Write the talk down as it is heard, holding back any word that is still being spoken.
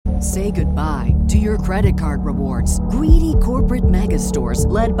Say goodbye to your credit card rewards. Greedy corporate mega stores,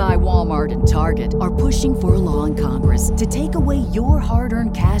 led by Walmart and Target, are pushing for a law in Congress to take away your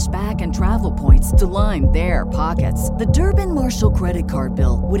hard-earned cash back and travel points to line their pockets. The Durbin-Marshall credit card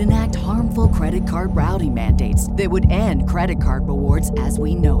bill would enact harmful credit card routing mandates that would end credit card rewards as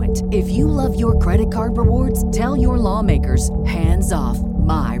we know it. If you love your credit card rewards, tell your lawmakers, hands off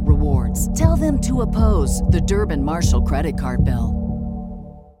my rewards. Tell them to oppose the Durbin-Marshall credit card bill.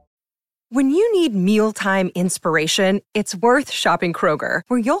 When you need mealtime inspiration, it's worth shopping Kroger,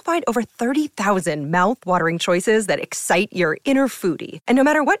 where you'll find over 30,000 mouth-watering choices that excite your inner foodie. And no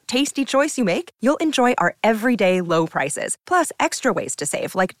matter what tasty choice you make, you'll enjoy our everyday low prices, plus extra ways to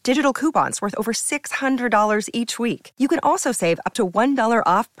save, like digital coupons worth over $600 each week. You can also save up to $1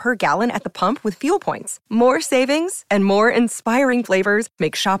 off per gallon at the pump with fuel points. More savings and more inspiring flavors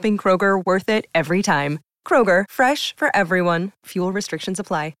make shopping Kroger worth it every time. Kroger, fresh for everyone. Fuel restrictions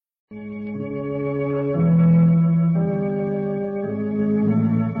apply.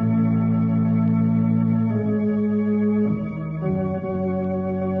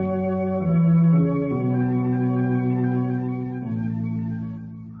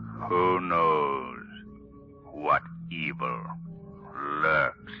 Who knows what evil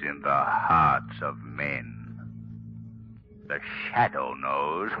lurks in the hearts of men? The Shadow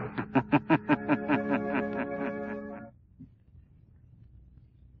knows.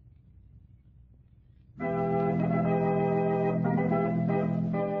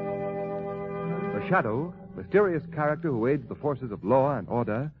 The Shadow, mysterious character who aids the forces of law and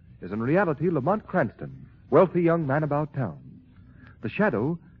order, is in reality Lamont Cranston, wealthy young man about town. The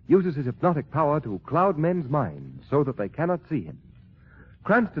Shadow uses his hypnotic power to cloud men's minds so that they cannot see him.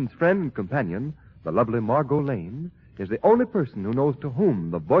 Cranston's friend and companion, the lovely Margot Lane, is the only person who knows to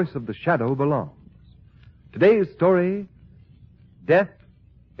whom the voice of the Shadow belongs. Today's story, Death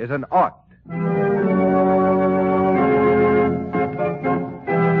is an Art.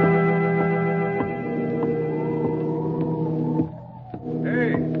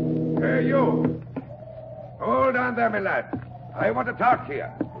 Hey, you. Hold on there, my lad. I want to talk to you.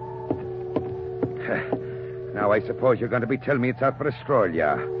 Now, I suppose you're going to be telling me it's out for a stroll,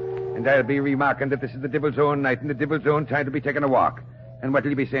 yeah? And I'll be remarking that this is the Devil's Own night and the Devil's Own time to be taking a walk. And what'll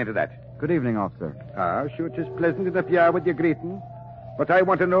you be saying to that? Good evening, officer. Sure, it is pleasant enough you are with your greeting. But I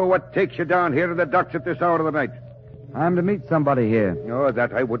want to know what takes you down here in the docks at this hour of the night. I'm to meet somebody here. Oh,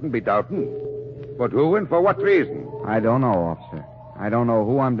 that I wouldn't be doubting. But who and for what reason? I don't know, officer. I don't know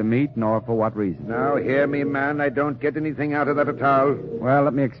who I'm to meet, nor for what reason. Now, hear me, man. I don't get anything out of that at all. Well,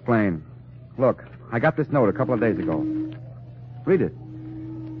 let me explain. Look, I got this note a couple of days ago. Read it.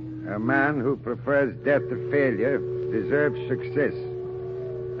 A man who prefers death to failure deserves success.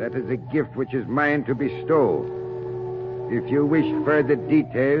 That is a gift which is mine to bestow. If you wish further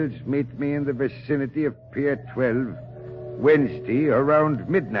details, meet me in the vicinity of Pier 12, Wednesday, around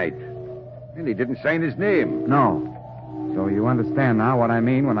midnight. And he didn't sign his name. No. So you understand now what I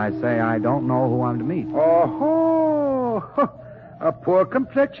mean when I say I don't know who I'm to meet. Oh, a poor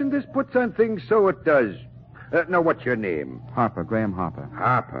complexion this puts on things, so it does. Now, what's your name? Harper, Graham Harper.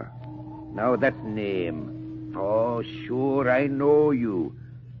 Harper. Now, that's name. Oh, sure, I know you.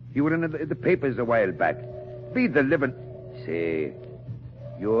 You were in the papers a while back. Be the living... Say,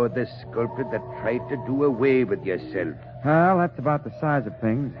 you're the sculptor that tried to do away with yourself. Well, that's about the size of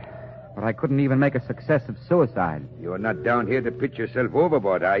things. But I couldn't even make a success of suicide. You're not down here to pitch yourself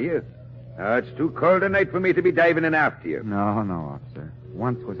overboard, are you? It's too cold a night for me to be diving in after you. No, officer.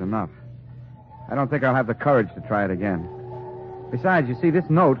 Once was enough. I don't think I'll have the courage to try it again. Besides, you see, this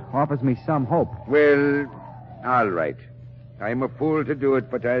note offers me some hope. Well, all right. I'm a fool to do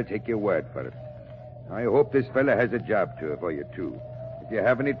it, but I'll take your word for it. I hope this fella has a job for you, too. If you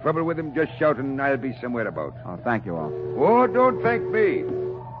have any trouble with him, just shout and I'll be somewhere about. Oh, thank you, officer. Oh, don't thank me.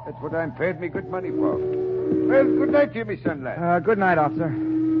 That's what I'm paid me good money for. Well, good night to you, me son, lad. Good night, officer.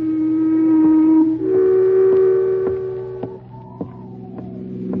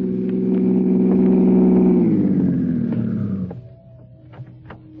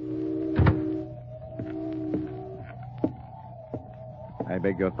 I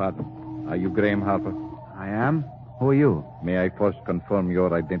beg your pardon. Are you Graham Harper? I am? Who are you? May I first confirm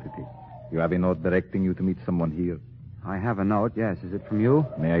your identity? You have a note directing you to meet someone here. I have a note, yes. Is it from you?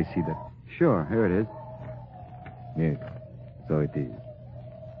 May I see that? Sure, here it is. Yes, so it is.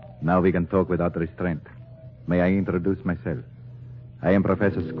 Now we can talk without restraint. May I introduce myself? I am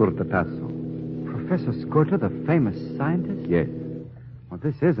Professor Skurta Tasso. Professor Skurta, the famous scientist? Yes. Well,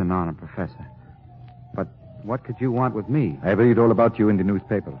 this is an honor, Professor. But what could you want with me? I read all about you in the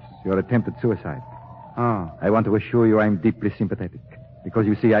newspapers. Your attempted suicide. Oh. I want to assure you I am deeply sympathetic. Because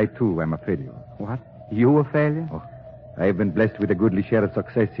you see, I too am a failure. What? You a failure? Oh, I have been blessed with a goodly share of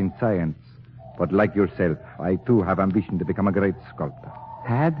success in science. But like yourself, I too have ambition to become a great sculptor.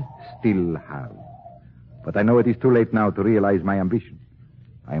 Had? Still have. But I know it is too late now to realize my ambition.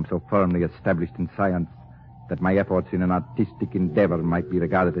 I am so firmly established in science that my efforts in an artistic endeavor might be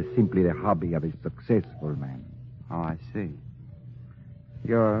regarded as simply the hobby of a successful man. Oh, I see.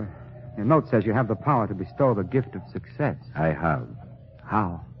 Your note says you have the power to bestow the gift of success. I have.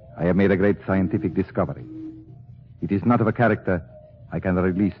 How? I have made a great scientific discovery. It is not of a character I can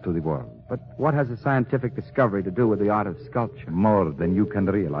release to the world. But what has a scientific discovery to do with the art of sculpture? More than you can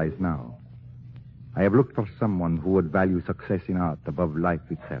realize now. I have looked for someone who would value success in art above life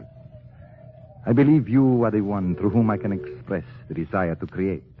itself. I believe you are the one through whom I can express the desire to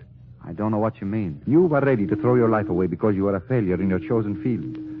create. I don't know what you mean. You are ready to throw your life away because you are a failure in your chosen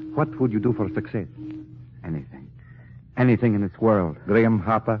field. What would you do for success? Anything. Anything in this world. Graham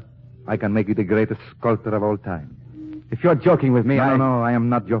Harper, I can make you the greatest sculptor of all time. If you're joking with me, No, I am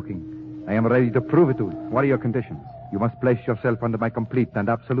not joking. I am ready to prove it to you. What are your conditions? You must place yourself under my complete and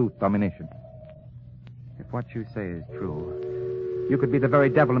absolute domination. If what you say is true, you could be the very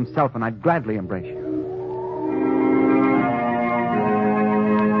devil himself, and I'd gladly embrace you.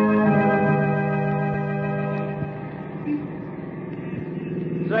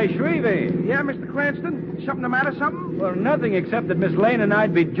 Say, Shrevey. Yeah, Mr. Cranston? Something the matter, something? Well, nothing except that Miss Lane and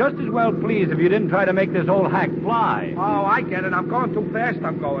I'd be just as well pleased if you didn't try to make this old hack fly. Oh, I get it. I'm going too fast,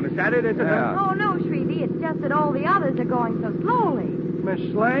 I'm going. Is that it? Is it? Yeah. Oh, no, Shrevey. It's just that all the others are going so slowly.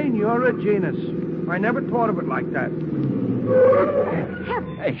 Miss Lane, you're a genius. I never thought of it like that.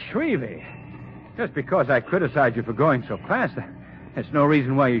 Hey, Shrevey. Just because I criticize you for going so fast, that's no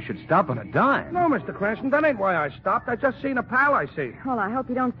reason why you should stop on a dime. No, Mr. Cranston, that ain't why I stopped. I just seen a pal I see. Well, I hope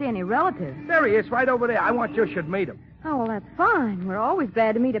you don't see any relatives. There he is, right over there. I want you should meet him. Oh, well, that's fine. We're always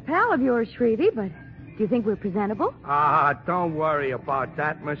glad to meet a pal of yours, Shrevey, but do you think we're presentable? Ah, don't worry about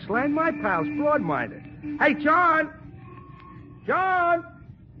that, Miss Lane. My pal's broad-minded. Hey, John! John!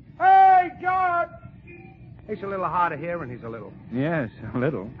 Hey, John! He's a little hard of hearing, he's a little. Yes, a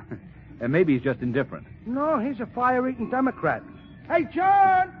little. And maybe he's just indifferent. No, he's a fire-eating Democrat. Hey,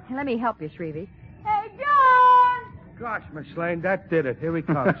 John! Let me help you, Shrevey. Hey, John! Gosh, Miss Lane, that did it. Here he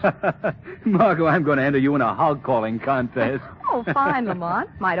comes. Margot, I'm going to enter you in a hog-calling contest. Oh, fine, Lamont.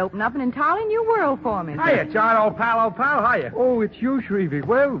 Might open up an entirely new world for me. Hiya, John, old pal, hiya. Oh, it's you, Shrevey.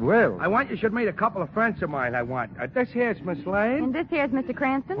 Well. I want you should meet a couple of friends of mine, I want. This here's Miss Lane. And this here's Mr.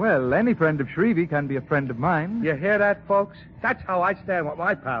 Cranston. Well, any friend of Shrevey can be a friend of mine. You hear that, folks? That's how I stand with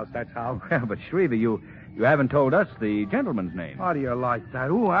my pals, that's how. Well, but Shrevey, you haven't told us the gentleman's name. How do you like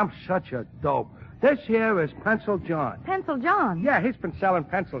that? Ooh, I'm such a dope. This here is Pencil John. Pencil John? Yeah, he's been selling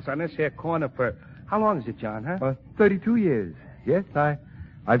pencils on this here corner for... How long is it, John, huh? 32 years. Yes,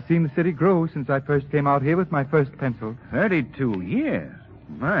 I've seen the city grow since I first came out here with my first pencil. 32 years?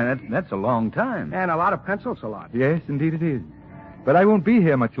 My, that's a long time. And a lot of pencils, a lot. Yes, indeed it is. But I won't be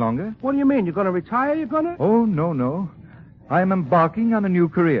here much longer. What do you mean? You're going to retire, you're going to? Oh, no. I am embarking on a new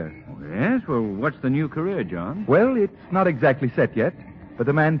career. Yes? Well, what's the new career, John? Well, it's not exactly set yet, but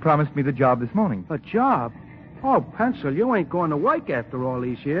the man promised me the job this morning. A job? Oh, Pencil, you ain't going to work after all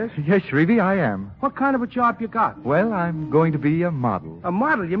these years. Yes, Shrevey, I am. What kind of a job you got? Well, I'm going to be a model. A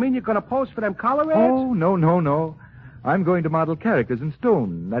model? You mean you're going to pose for them color ads? Oh, no. I'm going to model characters in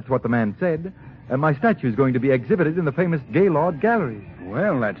stone. That's what the man said. And my statue is going to be exhibited in the famous Gaylord Gallery.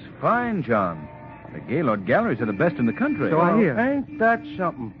 Well, that's fine, John. The Gaylord Galleries are the best in the country. So I hear. Ain't that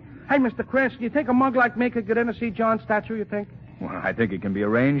something? Hey, Mr. Cranston, you think a mug like me could get in to see John's statue, you think? Well, I think it can be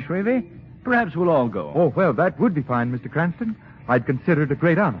arranged, Shrevey. Perhaps we'll all go. Oh, well, that would be fine, Mr. Cranston. I'd consider it a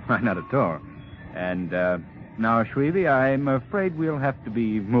great honor. Not at all. And, now, Shrevey, I'm afraid we'll have to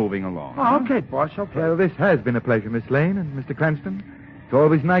be moving along. Oh, okay, boss, okay. Well, this has been a pleasure, Miss Lane and Mr. Cranston. It's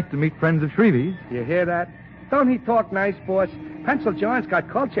always nice to meet friends of Shrevey's. You hear that? Don't he talk nice, boss? Pencil John's got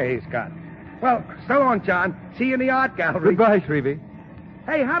culture, he's got. Well, so long, John. See you in the art gallery. Goodbye, Shrevey.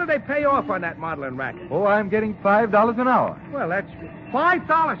 Hey, how do they pay off on that modeling racket? Oh, I'm getting $5 an hour. Well, that's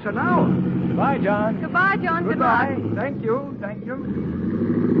 $5 an hour. Bye, John. Goodbye, John. Goodbye. Good luck. Thank you.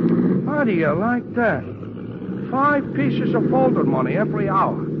 How do you like that? 5 pieces of folded money every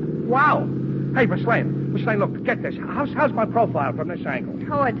hour. Wow. Hey, Miss Lane, look, get this. How's my profile from this angle?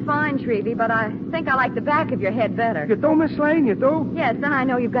 Oh, it's fine, Shrevey, but I think I like the back of your head better. You do, Miss Lane, you do? Yes, then I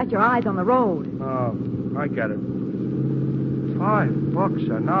know you've got your eyes on the road. Oh, I get it.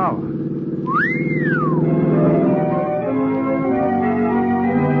 $5 an hour.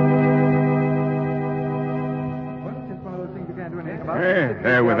 Well, it's just one of those things you can't do anything about.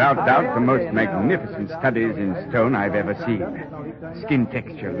 They're without doubt the most magnificent studies in stone I've ever seen. Skin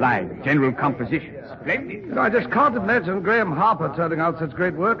texture, line, general composition. Splendid. I just can't imagine Graham Harper turning out such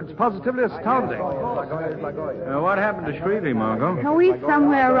great work. It's positively astounding. What happened to Shrevey, Margot? Oh, he's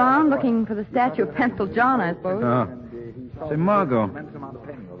somewhere around looking for the statue of Pencil John, I suppose. Say, Margot,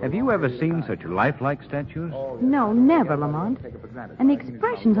 have you ever seen such lifelike statues? No, never, Lamont. And the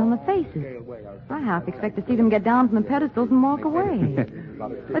expressions on the faces. I half expect to see them get down from the pedestals and walk away.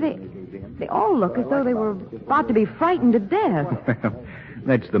 But they all look as though they were about to be frightened to death.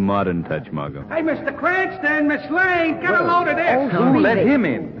 That's the modern touch, Margot. Hey, Mr. Cranston, Miss Lane, get a load of this. Oh, let him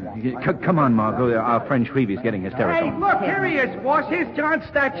in. Come on, Margot. Our friend Shrevey's getting hysterical. Hey, look, here he is, boss. Here's John's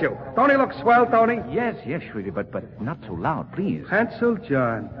statue. Don't he look swell, don't he? Yes, Shrevey, but not so loud, please. Pencil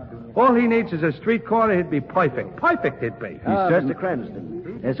John. All he needs is a street corner. He'd be perfect. Perfect he'd be. Mr. Cranston.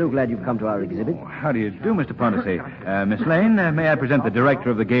 So glad you've come to our exhibit. How do you do, Mr. Pontisey? Miss Lane, may I present the director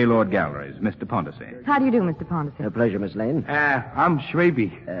of the Gaylord Galleries, Mr. Pontisey. How do you do, Mr. Pontisey? A pleasure, Miss Lane. I'm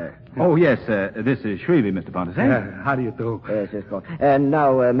Shrevey. Oh, yes, this is Shrevey, Mr. Pontisey. How do you do? Yes, of course. And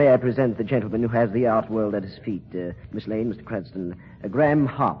now, may I present the gentleman who has the art world at his feet. Miss Lane, Mr. Cranston, Graham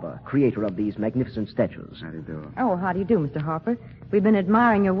Harper, creator of these magnificent statues. How do you do? Oh, how do you do, Mr. Harper? We've been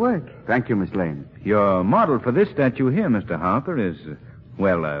admiring your work. Thank you, Miss Lane. Your model for this statue here, Mr. Harper, is,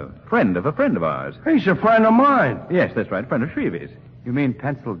 a friend of ours. He's a friend of mine. Yes, that's right, a friend of Shrevey's. You mean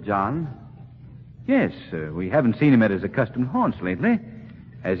Pencil John? Yes, we haven't seen him at his accustomed haunts lately.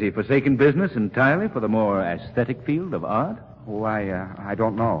 Has he forsaken business entirely for the more aesthetic field of art? Oh, I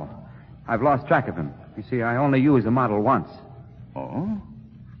don't know. I've lost track of him. You see, I only used the model once. Oh?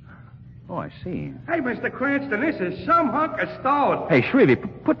 Oh, I see. Hey, Mr. Cranston, this is some hunk of stone. Hey, Shrevey,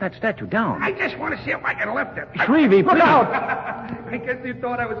 put that statue down. I just want to see if I can lift it. Shrevey, Look please. out! I guess you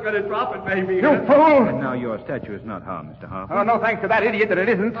thought I was going to drop it, maybe. You fool! Now, your statue is not harmed, Mr. Harper. Oh, no thanks to that idiot that it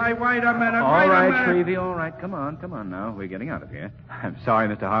isn't. Hey, wait a minute, All wait a right, minute. Shrevey, all right. Come on now. We're getting out of here. I'm sorry,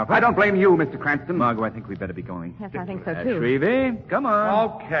 Mr. Harper. I don't blame you, Mr. Cranston. Margot, I think we'd better be going. Yes, I think so, too. Shrevey, come on.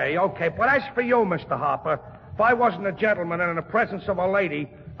 Okay. But as for you, Mr. Harper, if I wasn't a gentleman and in the presence of a lady,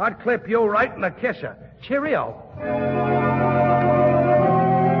 I'd clip you right in the kisser. Cheerio.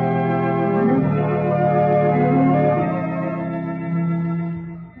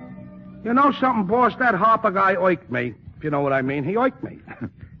 You know something, boss? That Harper guy oiked me. If you know what I mean. He oiked me.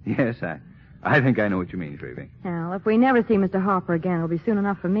 Yes, I think I know what you mean, Shrevey. Well, if we never see Mr. Harper again, it'll be soon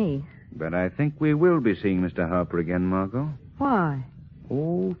enough for me. But I think we will be seeing Mr. Harper again, Margot. Why?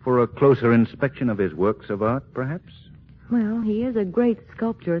 Oh, for a closer inspection of his works of art, perhaps? Well, he is a great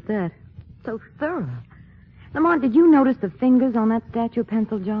sculptor at that. So thorough. Lamont, did you notice the fingers on that statue of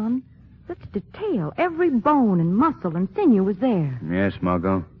Pencil John? Such detail. Every bone and muscle and sinew was there. Yes,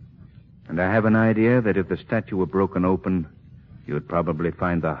 Margot. And I have an idea that if the statue were broken open, you'd probably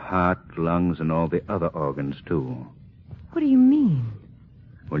find the heart, lungs, and all the other organs, too. What do you mean?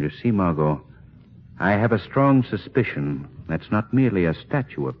 Well, you see, Margot, I have a strong suspicion that's not merely a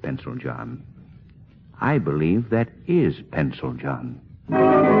statue of Pencil John. I believe that is Pencil John.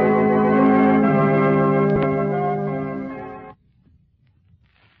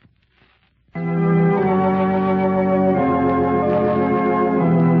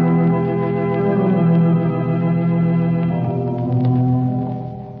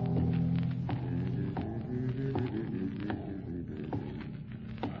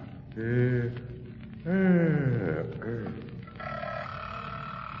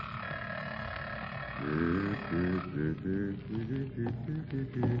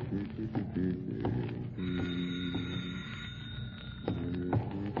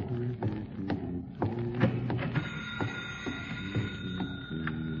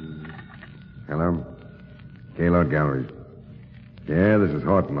 Hello? Gaylord Galleries. Yeah, this is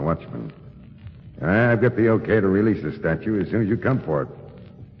Horton, the watchman. I've got the okay to release the statue as soon as you come for it.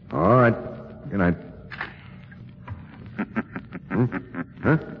 All right. Good night.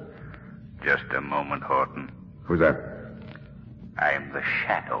 Huh? Just a moment, Horton. Who's that? I'm the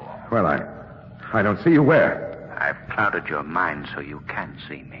Shadow. Well, I don't see you where. I've clouded your mind so you can't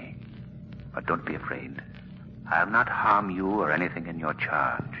see me. But don't be afraid. I'll not harm you or anything in your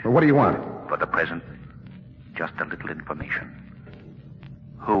charge. Well, what do you want? For the present, just a little information.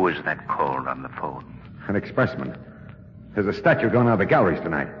 Who was that called on the phone? An expressman. There's a statue going out of the galleries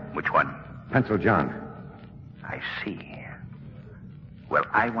tonight. Which one? Pencil John. I see. Well,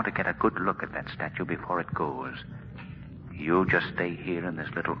 I want to get a good look at that statue before it goes. You just stay here in this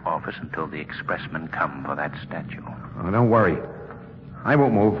little office until the expressmen come for that statue. Oh, don't worry. I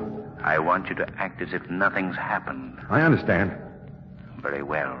won't move. I want you to act as if nothing's happened. I understand. Very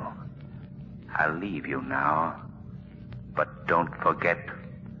well. I'll leave you now. But don't forget,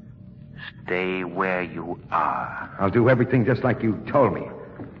 stay where you are. I'll do everything just like you told me.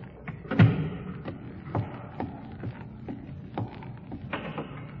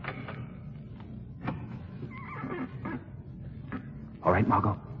 All right,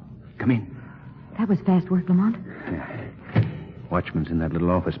 Margot. Come in. That was fast work, Lamont. Watchman's in that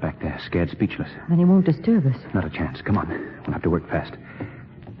little office back there, scared speechless. Then he won't disturb us. Not a chance. Come on. We'll have to work fast.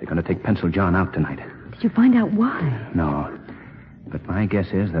 They're going to take Pencil John out tonight. Did you find out why? No. But my guess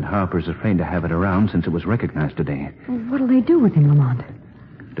is that Harper's afraid to have it around since it was recognized today. Well, what'll they do with him, Lamont?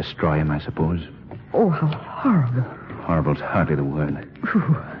 Destroy him, I suppose. Oh, how horrible. Horrible's hardly the word.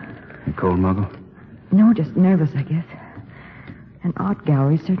 Whew. You cold, Margot? No, just nervous, I guess. An art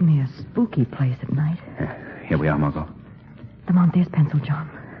gallery's certainly a spooky place at night. Here we are, Margot. Lamont, there's Pencil John.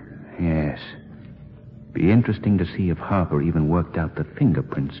 Yes. Be interesting to see if Harper even worked out the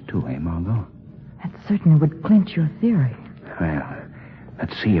fingerprints, too, eh, Margot? That certainly would clinch your theory. Well,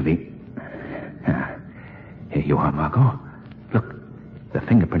 let's see if he... Here you are, Margot. Look, the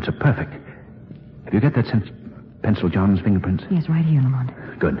fingerprints are perfect. Have you got that since Pencil John's fingerprints? Yes, right here, Lamont.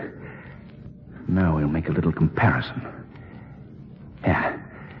 Good. Now we'll make a little comparison. Yeah.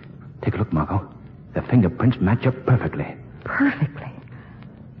 Take a look, Margot. The fingerprints match up perfectly. Perfectly.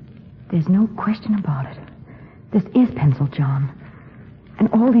 There's no question about it. This is Pencil John. And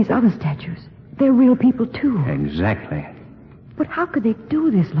all these other statues, they're real people, too. Exactly. But how could they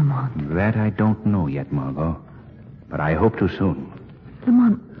do this, Lamont? That I don't know yet, Margot. But I hope to soon.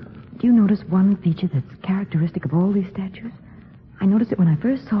 Lamont, do you notice one feature that's characteristic of all these statues? I noticed it when I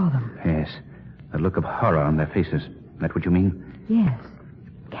first saw them. Yes. The look of horror on their faces. That what you mean? Yes.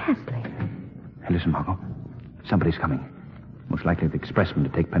 Ghastly. Hey, listen, Margot. Somebody's coming. Most likely the expressman to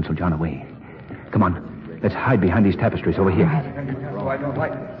take Pencil John away. Come on. Let's hide behind these tapestries over here. I don't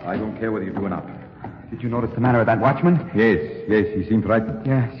like this. I don't care whether you do or not. Did you notice the manner of that watchman? Yes, he seemed frightened.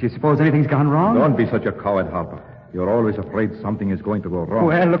 Yes. You suppose anything's gone wrong? Don't be such a coward, Harper. You're always afraid something is going to go wrong.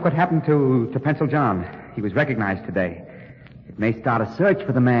 Well, look what happened to Pencil John. He was recognized today. It may start a search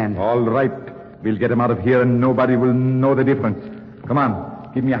for the man. All right. We'll get him out of here and nobody will know the difference. Come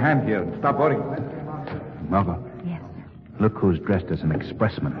on. Give me a hand here and stop worrying. Margot. Yes. Look who's dressed as an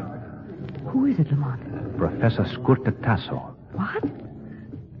expressman. Who is it, Lamont? Professor Scurtatasso. What?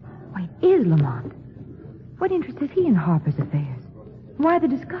 Why, it is Lamont. What interest has he in Harper's affairs? Why the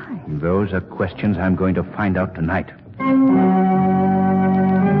disguise? Those are questions I'm going to find out tonight.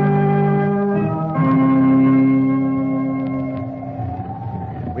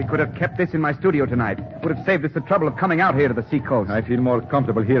 We could have kept this in my studio tonight. Would have saved us the trouble of coming out here to the seacoast. I feel more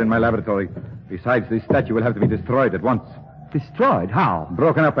comfortable here in my laboratory. Besides, this statue will have to be destroyed at once. Destroyed? How?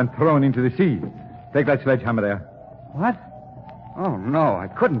 Broken up and thrown into the sea. Take that sledgehammer there. What? Oh, no, I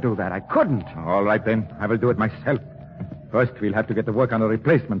couldn't do that. I couldn't. All right, then. I will do it myself. First, we'll have to get to work on a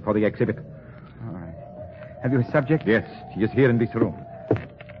replacement for the exhibit. All right. Have you a subject? Yes, he is here in this room.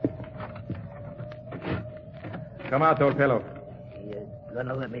 Come out, old fellow. You're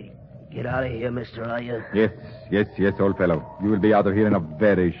gonna let me get out of here, mister, are you? Yes, old fellow. You will be out of here in a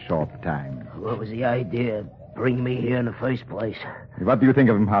very short time. What was the idea of bringing me here in the first place? What do you think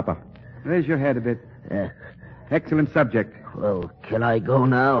of him, Harper? Raise your head a bit. Excellent subject. Well, can I go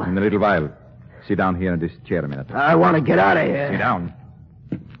now? In a little while. Sit down here in this chair a minute. I want to get out of here. Sit down.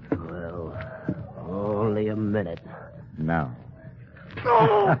 Well, only a minute. Now.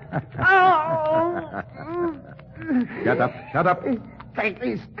 Oh! Shut up. Take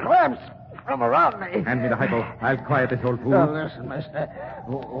these clamps from around me. Hand me the hypo. I'll quiet this old fool. Now, listen, mister.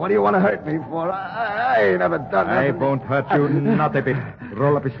 What do you want to hurt me for? I ain't never done nothing. I won't hurt you, not a bit.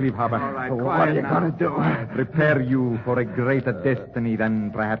 Roll up your sleeve, Harper. All right, What are you going to do? Prepare you for a greater destiny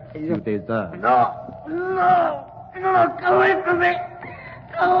than perhaps you deserve. No, go away from me.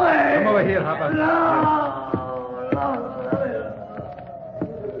 Go away. Come over here, Harper. No.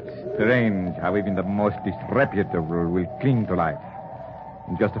 Strange how even the most disreputable will cling to life.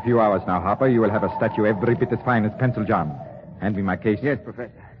 In just a few hours now, Harper, you will have a statue every bit as fine as Pencil John. Hand me my case. Yes,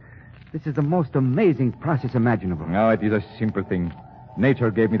 Professor. This is the most amazing process imaginable. No, it is a simple thing. Nature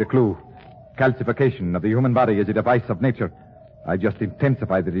gave me the clue. Calcification of the human body is a device of nature. I just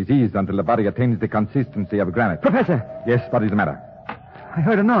intensify the disease until the body attains the consistency of granite. Professor! Yes, what is the matter? I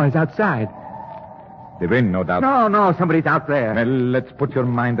heard a noise outside. The wind, no doubt. No, somebody's out there. Well, let's put your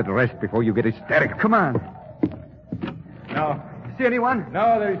mind at rest before you get hysterical. Come on. No. See anyone?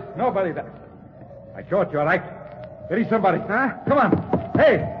 No, there is nobody there. I thought you were right. There is somebody. Huh? Come on.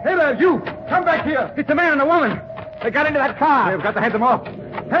 Hey there, you! Come back here! It's a man and a woman. They got into that car. We've got to head them off.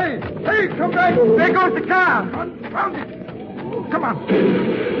 Hey, come back! There goes the car. Confound it! Come on.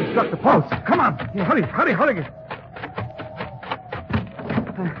 He struck the pulse. Come on. Hurry.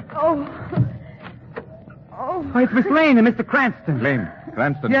 Oh. Oh, it's Miss Lane and Mr. Cranston. Lane,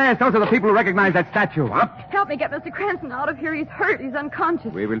 Cranston. Yes, those are the people who recognize that statue. Help me get Mr. Cranston out of here. He's hurt. He's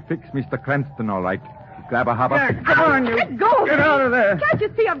unconscious. We will fix Mr. Cranston, all right. Grab a hopper. Yeah, come on, you. Let go. Get out of there. Can't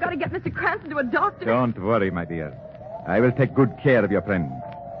you see I've got to get Mr. Cranston to a doctor? Don't worry, my dear. I will take good care of your friend.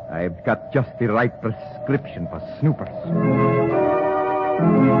 I've got just the right prescription for snoopers.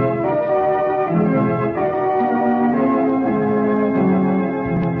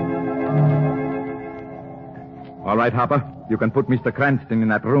 All right, Hopper. You can put Mr. Cranston in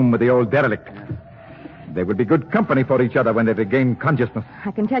that room with the old derelict. They will be good company for each other when they regain consciousness.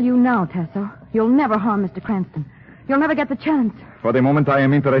 I can tell you now, Tasso. You'll never harm Mr. Cranston. You'll never get the chance. For the moment, I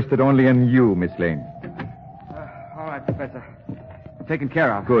am interested only in you, Miss Lane. All right, Professor. Taken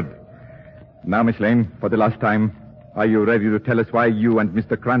care of. Good. Now, Miss Lane, for the last time, are you ready to tell us why you and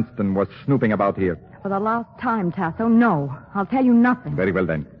Mr. Cranston were snooping about here? For the last time, Tasso, no. I'll tell you nothing. Very well,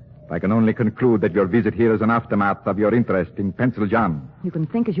 then. I can only conclude that your visit here is an aftermath of your interest in Pencil John. You can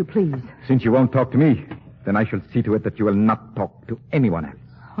think as you please. Since you won't talk to me, then I shall see to it that you will not talk to anyone else.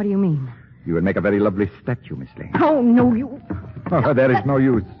 What do you mean? You will make a very lovely statue, Miss Lane. Oh, no, you... Oh, there is no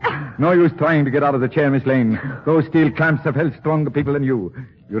use. No use trying to get out of the chair, Miss Lane. Those steel clamps have held stronger people than you.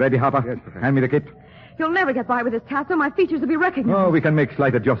 You ready, Hopper? Yes, Professor. Hand me the kit. You'll never get by with this, Tasso. My features will be recognized. Oh, we can make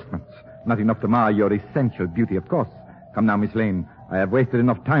slight adjustments. Not enough to mar your essential beauty, of course. Come now, Miss Lane. I have wasted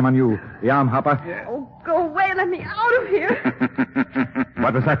enough time on you. The arm, Hopper. Yeah. Oh, go away. Let me out of here.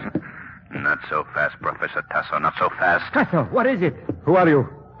 What was that? Not so fast, Professor Tasso. Not so fast. Tasso, what is it? Who are you?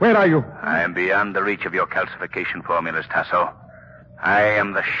 Where are you? I am beyond the reach of your calcification formulas, Tasso. I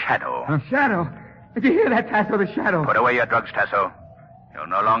am the Shadow. A shadow? Did you hear that, Tasso? The shadow. Put away your drugs, Tasso. You'll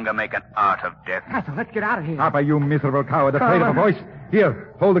no longer make an art of death. Tasso, let's get out of here. Hopper, you miserable coward, afraid of a voice.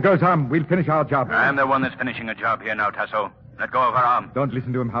 Here, hold the girl's arm. We'll finish our job. I'm the one that's finishing a job here now, Tasso. Let go of her arm. Don't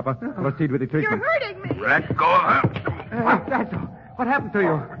listen to him, Hopper. Proceed with the You're treatment. hurting me. Let go of her. Tasso, what happened to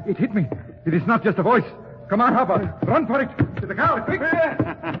you? It hit me. It is not just a voice. Come on, Hopper. Run for it. To the car, quick.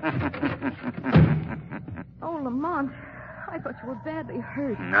 Oh, Lamont, I thought you were badly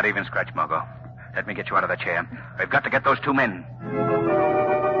hurt. Not even scratch, Margot. Let me get you out of the chair. We've got to get those two men.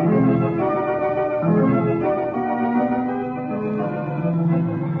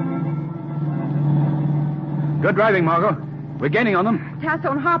 Good driving, Margot. We're gaining on them.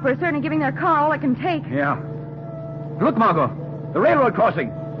 Tasso and Harper are certainly giving their car all it can take. Yeah. Look, Margot. The railroad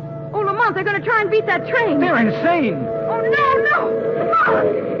crossing. Oh, Lamont, they're going to try and beat that train. They're insane. Oh, no.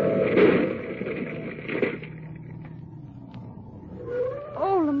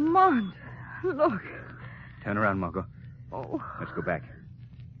 Oh, Lamont. Look. Turn around, Margot. Oh. Let's go back.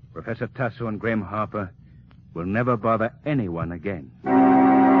 Professor Tasso and Graham Harper will never bother anyone again.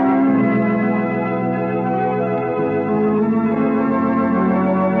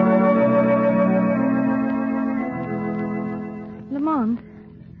 Lamont,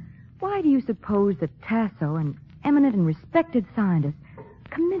 why do you suppose that Tasso, an eminent and respected scientist,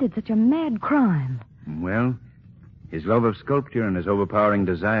 committed such a mad crime? Well, his love of sculpture and his overpowering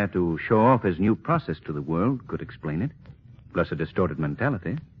desire to show off his new process to the world could explain it. Plus a distorted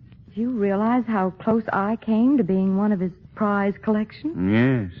mentality. Do you realize how close I came to being one of his prize collection?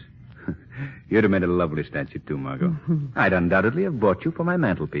 Yes. You'd have made a lovely statue, too, Margot. I'd undoubtedly have bought you for my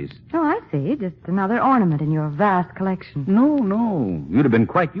mantelpiece. Oh, I see. Just another ornament in your vast collection. No. You'd have been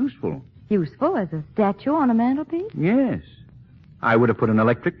quite useful. Useful as a statue on a mantelpiece? Yes. I would have put an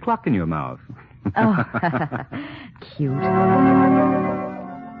electric clock in your mouth. Oh, cute.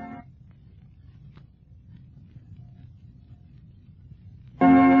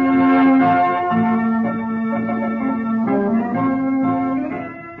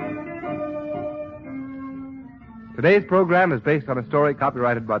 Today's program is based on a story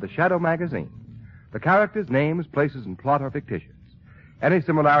copyrighted by the Shadow magazine. The characters, names, places, and plot are fictitious. Any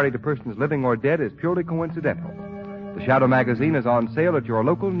similarity to persons living or dead is purely coincidental. The Shadow magazine is on sale at your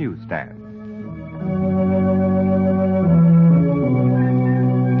local newsstand.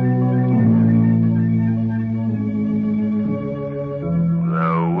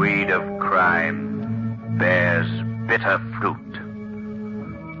 The weed of crime bears bitter fruit.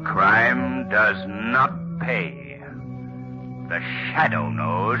 Crime does not pay. The Shadow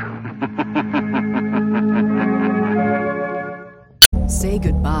knows. Say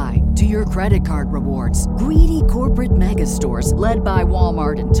goodbye to your credit card rewards. Greedy corporate mega stores, led by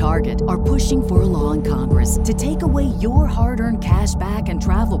Walmart and Target, are pushing for a law in Congress to take away your hard-earned cash back and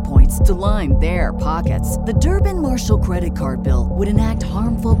travel points to line their pockets. The Durbin-Marshall credit card bill would enact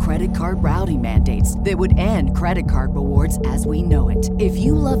harmful credit card routing mandates that would end credit card rewards as we know it. If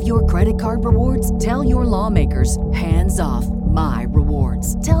you love your credit card rewards, tell your lawmakers, hands off my rewards.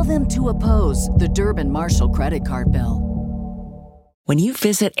 rewards. Tell them to oppose the Durbin Marshall credit card bill. When you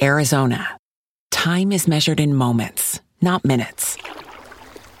visit Arizona, time is measured in moments, not minutes.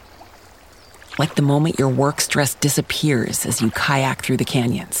 Like the moment your work stress disappears as you kayak through the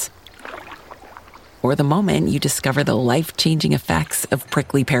canyons. Or the moment you discover the life-changing effects of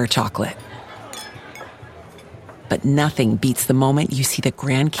prickly pear chocolate. But nothing beats the moment you see the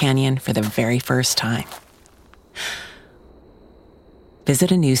Grand Canyon for the very first time.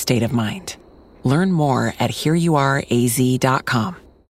 Visit a new state of mind. Learn more at hereyouareaz.com.